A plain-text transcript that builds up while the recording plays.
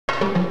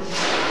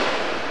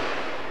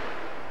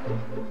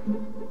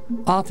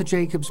Arthur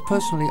Jacobs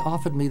personally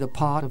offered me the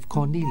part of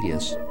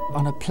Cornelius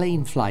on a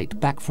plane flight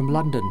back from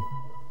London.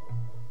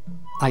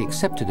 I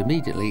accepted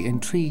immediately,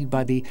 intrigued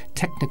by the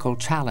technical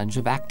challenge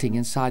of acting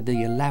inside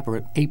the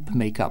elaborate ape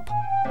makeup.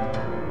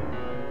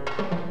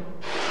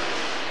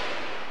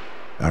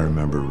 I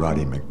remember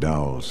Roddy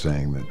McDowell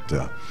saying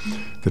that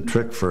the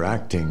trick for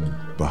acting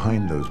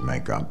behind those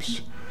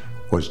makeups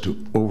was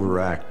to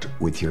overact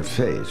with your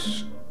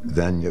face,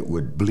 then it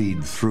would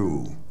bleed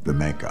through the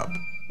makeup.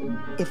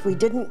 If we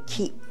didn't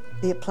keep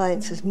the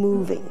appliances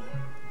moving,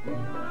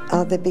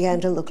 they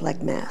began to look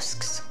like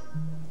masks.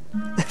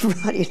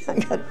 Roddy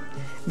and I got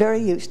very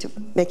used to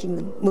making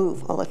them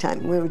move all the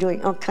time. We were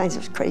doing all kinds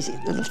of crazy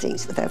little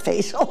things with our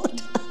face all the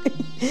time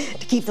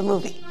to keep them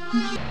moving.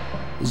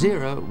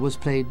 Zero was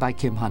played by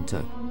Kim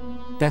Hunter,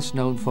 best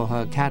known for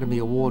her Academy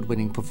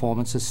Award-winning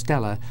performance as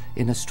Stella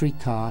in A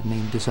Streetcar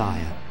Named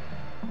Desire.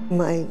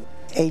 My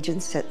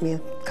agent sent me a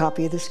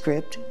copy of the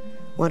script,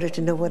 wanted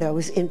to know what I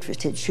was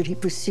interested, should he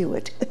pursue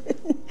it?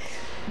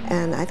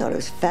 And I thought it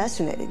was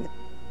fascinating.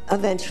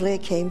 Eventually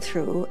it came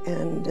through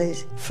and they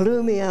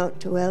flew me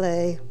out to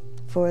LA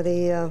for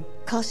the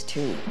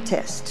costume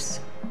tests.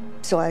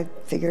 So I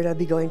figured I'd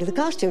be going to the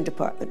costume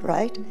department,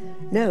 right?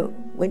 No,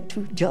 went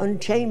to John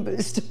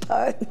Chambers'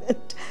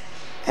 department.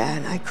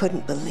 And I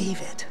couldn't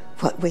believe it,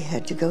 what we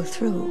had to go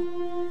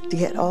through to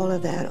get all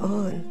of that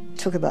on. It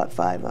took about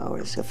 5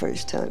 hours the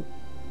first time.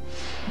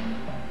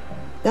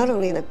 Not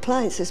only in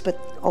appliances, but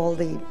all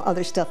the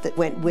other stuff that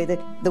went with it,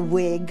 the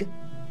wig.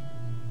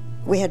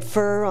 We had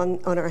fur on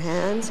our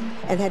hands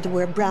and had to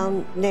wear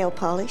brown nail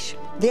polish.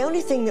 The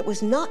only thing that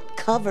was not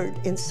covered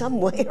in some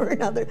way or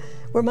another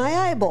were my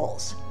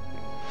eyeballs.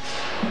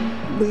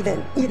 We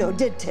then,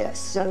 did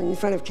tests in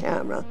front of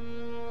camera.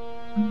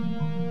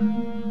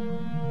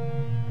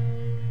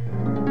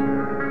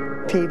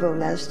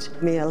 People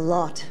asked me a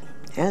lot,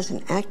 as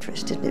an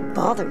actress, didn't it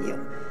bother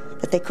you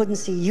that they couldn't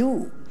see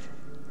you?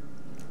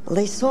 Well,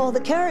 they saw the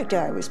character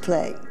I was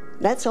playing.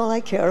 That's all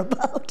I care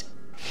about.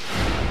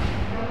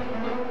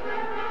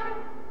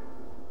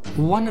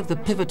 One of the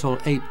pivotal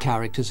ape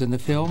characters in the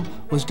film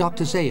was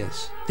Dr.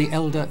 Zayas, the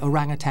elder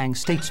orangutan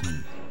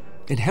statesman.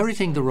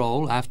 Inheriting the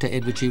role after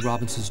Edward G.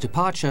 Robinson's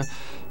departure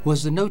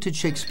was the noted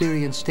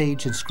Shakespearean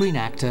stage and screen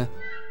actor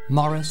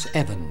Morris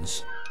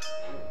Evans.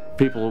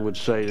 People would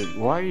say,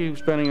 why are you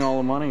spending all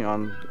the money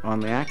on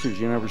the actors?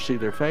 You never see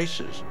their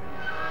faces.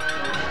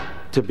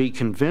 To be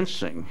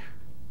convincing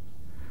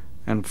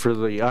and for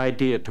the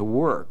idea to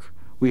work,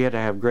 we had to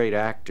have great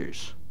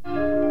actors.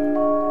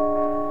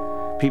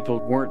 People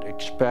weren't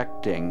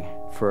expecting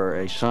for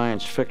a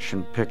science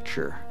fiction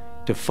picture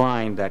to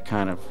find that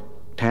kind of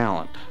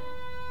talent.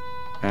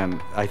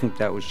 And I think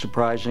that was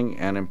surprising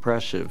and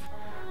impressive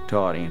to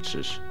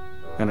audiences.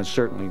 And it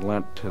certainly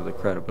lent to the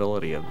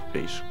credibility of the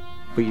piece.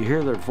 But you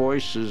hear their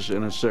voices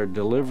and it's their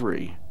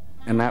delivery,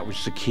 and that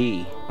was the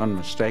key,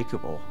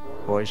 unmistakable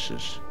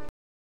voices.